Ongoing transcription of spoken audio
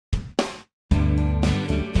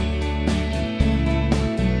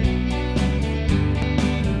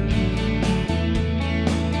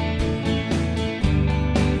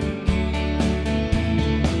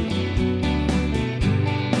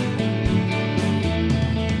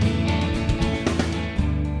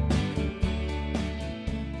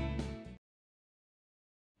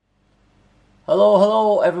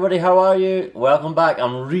Hello everybody, how are you? Welcome back.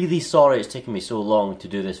 I'm really sorry it's taken me so long to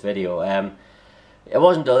do this video. It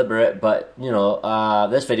wasn't deliberate, but you know,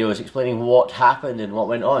 this video is explaining what happened and what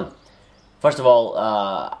went on. First of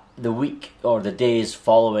all, the week or the days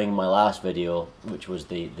following my last video, which was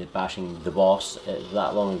the bashing the boss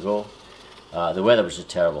that long ago, the weather was just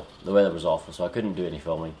terrible. The weather was awful, so I couldn't do any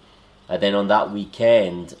filming. And then on that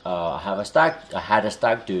weekend, I had a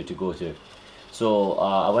stag do to go to. So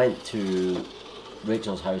I went to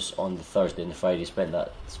Rachel's house on the Thursday and the Friday, spent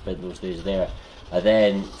those days there. And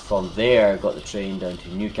then from there got the train down to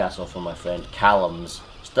Newcastle for my friend Callum's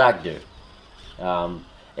stag do.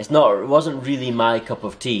 It wasn't really my cup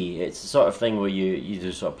of tea. It's the sort of thing where you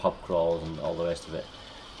do sort of pub crawls and all the rest of it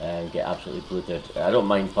and get absolutely bloated. I don't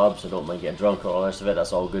mind pubs, I don't mind getting drunk or all the rest of it,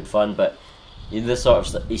 that's all good fun, but in this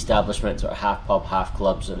sort of establishment, sort of half pub, half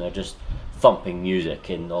clubs, and they're just thumping music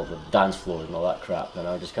and all the dance floors and all that crap, and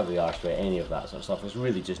I just can't be arsed with any of that sort of stuff. It's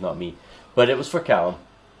really just not me. But it was for Callum,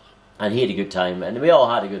 and he had a good time, and we all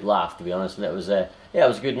had a good laugh, to be honest, and it was it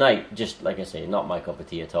was a good night. Just like I say, not my cup of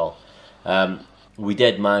tea at all. We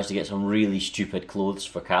did manage to get some really stupid clothes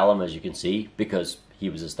for Callum, as you can see, because he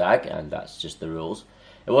was a stag, and that's just the rules.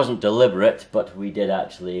 It wasn't deliberate, but we did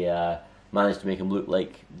actually manage to make him look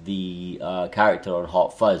like the character on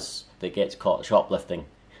Hot Fuzz that gets caught shoplifting.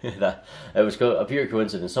 It was a pure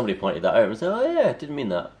coincidence. Somebody pointed that out and said, "Oh yeah, didn't mean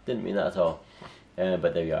that at all."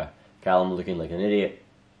 But there you are, Callum looking like an idiot,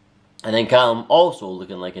 and then Callum also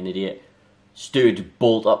looking like an idiot stood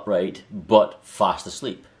bolt upright but fast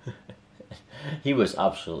asleep. He was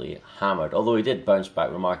absolutely hammered, although he did bounce back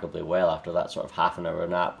remarkably well after that sort of half an hour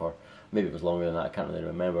nap, or maybe it was longer than that, I can't really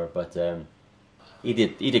remember, but he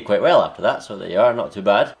did quite well after that, so there you are, not too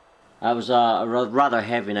bad. It was a rather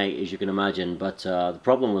heavy night, as you can imagine, but the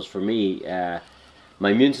problem was for me, my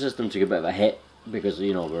immune system took a bit of a hit, because,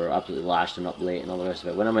 you know, we were absolutely lashed and up late and all the rest of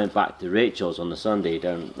it. When I went back to Rachel's on the Sunday,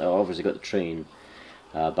 I obviously got the train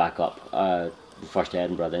back up, first to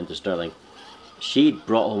Edinburgh, then to Stirling. She'd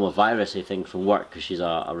brought home a virusy thing from work, because she's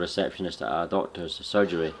a receptionist at a doctor's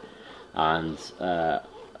surgery, and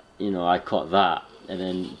you know, I caught that, and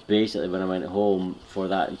then basically when I went home for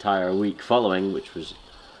that entire week following, which was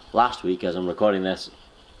last week as I'm recording this,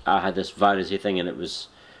 I had this virusy thing, and it was,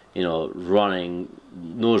 you know,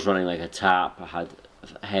 nose running like a tap. I had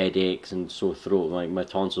headaches and sore throat, like my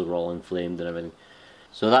tonsils were all inflamed and everything.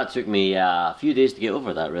 So that took me a few days to get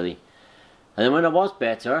over that, really. And then when I was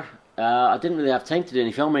better, I didn't really have time to do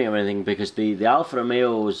any filming or anything, because the Alfa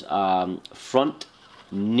Romeo's front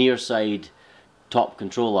near side top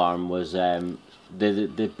control arm was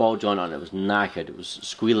the ball joint on it was knackered. It was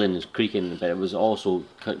squealing and creaking, but it was also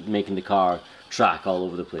making the car track all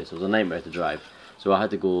over the place. It was a nightmare to drive. So I had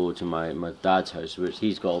to go to my dad's house, which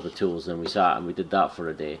he's got all the tools, and we sat and we did that for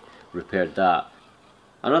a day, repaired that.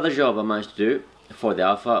 Another job I managed to do for the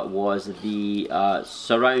Alfa was the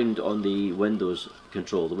surround on the Windows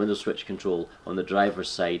control, the Windows switch control on the driver's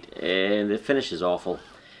side, and the finish is awful.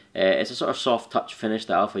 It's a sort of soft touch finish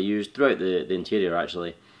that Alfa used throughout the interior,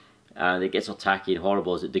 actually, and it gets all tacky and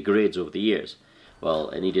horrible as it degrades over the years. Well,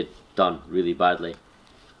 it needed done really badly.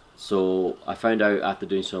 So I found out after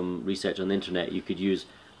doing some research on the internet, you could use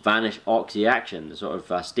Vanish Oxy Action, the sort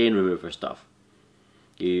of stain remover stuff.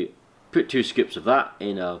 You put 2 scoops of that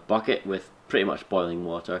in a bucket with pretty much boiling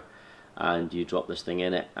water, and you drop this thing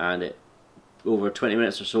in it, and it, over 20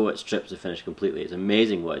 minutes or so, it strips the finish completely. It's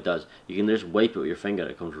amazing what it does. You can just wipe it with your finger,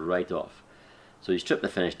 it comes right off. So you strip the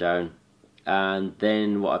finish down, and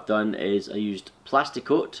then what I've done is I used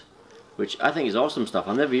Plasticoat, which I think is awesome stuff.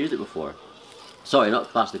 I've never used it before. Sorry, not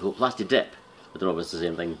Plasticoat, Plastidip. I don't know if it's the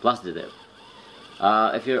same thing, Plastidip.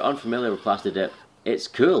 If you're unfamiliar with Plastidip, it's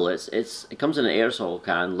cool. It comes in an aerosol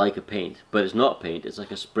can like a paint, but it's not paint, it's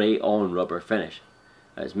like a spray-on rubber finish.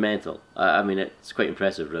 It's mental. I mean, it's quite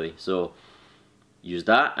impressive, really. So use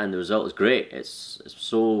that, and the result is great. It's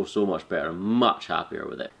so much better. I'm much happier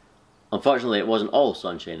with it. Unfortunately, it wasn't all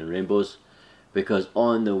sunshine and rainbows, because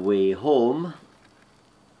on the way home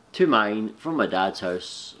to mine from my dad's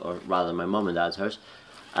house, or rather my mum and dad's house,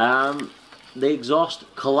 the exhaust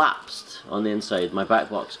collapsed on the inside. My back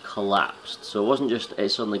box collapsed. So it wasn't just it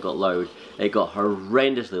suddenly got loud, it got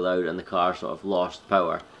horrendously loud, and the car sort of lost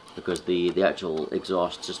power because the actual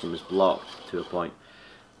exhaust system is blocked to a point.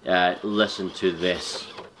 Listen to this.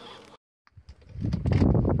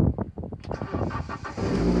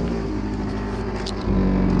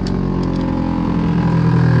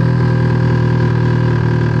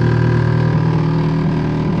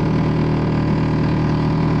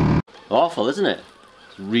 Awful, isn't it?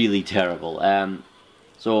 It's really terrible.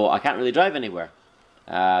 So I can't really drive anywhere.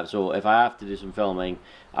 So if I have to do some filming,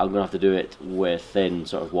 I'm going to have to do it within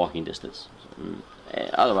sort of walking distance.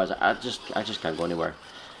 Otherwise, I just can't go anywhere.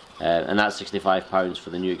 And that's £65 for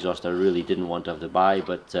the new exhaust I really didn't want to have to buy,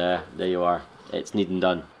 but there you are. It's needing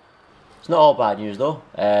done. It's not all bad news though.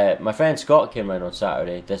 My friend Scott came round on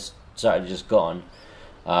Saturday. This Saturday just gone.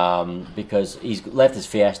 Because he's left his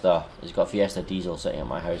Fiesta. He's got a Fiesta diesel sitting at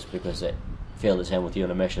my house because it failed its MOT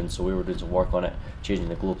on emissions, so we were doing some work on it, changing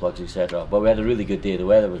the glow plugs, etc. But we had a really good day. The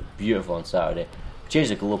weather was beautiful on Saturday. We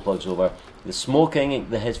changed the glow plugs over. The smoking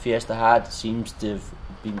that his Fiesta had seems to have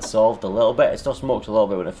been solved a little bit. It still smokes a little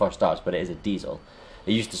bit when it first starts, but it is a diesel.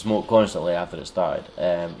 It used to smoke constantly after it started,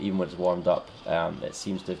 even when it's warmed up. It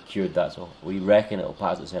seems to have cured that, so we reckon it'll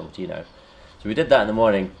pass its MOT now. So we did that in the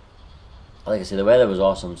morning. Like I say, the weather was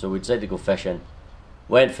awesome, so we decided to go fishing.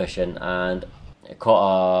 Went fishing and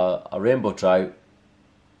caught a rainbow trout.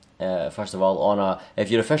 First of all, on a, if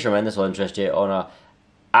you're a fisherman, this will interest you, on a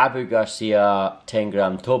Abu Garcia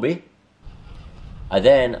 10-gram Toby.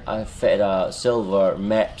 Then I fitted a silver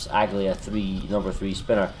Meps Aglia 3 number 3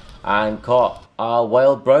 spinner and caught a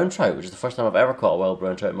wild brown trout, which is the first time I've ever caught a wild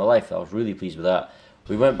brown trout in my life. I was really pleased with that.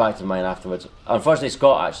 We went back to mine afterwards. Unfortunately,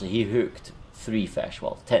 Scott actually, he hooked 3 fish.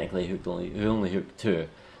 Well, technically he only hooked 2.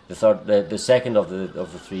 The second of the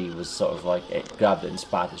 3 was sort of like, it grabbed it and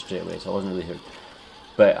spat it straight away, so I wasn't really hooked.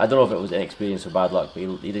 But I don't know if it was inexperience or bad luck, but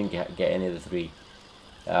he didn't get any of the 3.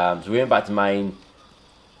 So we went back to mine,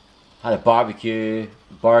 had a barbecue,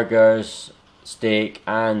 burgers, steak,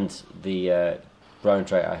 and the brown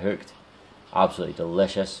trout I hooked. Absolutely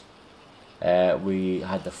delicious. We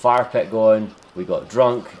had the fire pit going, we got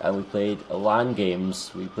drunk, and we played LAN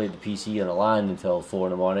games. We played the PC on a LAN until 4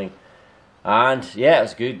 in the morning. And yeah, it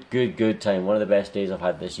was good time. One of the best days I've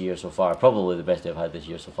had this year so far. Probably the best day I've had this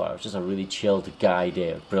year so far. It was just a really chilled guy day.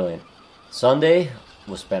 It was brilliant. Sunday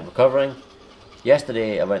was spent recovering.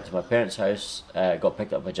 Yesterday I went to my parents' house, got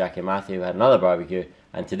picked up by Jackie and Matthew, had another barbecue.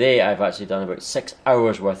 And today I've actually done about 6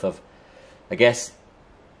 hours worth of, I guess,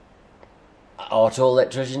 auto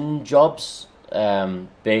electrician jobs.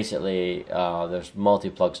 Basically, there's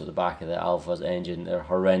multi-plugs at the back of the Alfa's engine. They're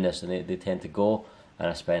horrendous and they tend to go. And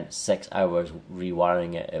I spent 6 hours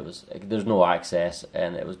rewiring it. There's no access,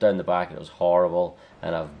 and it was down the back, and it was horrible.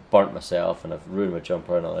 And I've burnt myself, and I've ruined my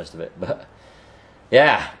jumper and all the rest of it. But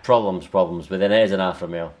yeah, problems. But then it is an Alfa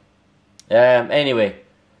male. Anyway,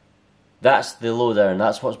 that's the lowdown.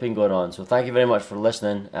 That's what's been going on. So thank you very much for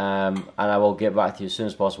listening, and I will get back to you as soon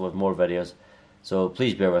as possible with more videos. So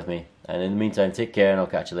please bear with me. And in the meantime, take care, and I'll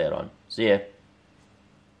catch you later on. See ya.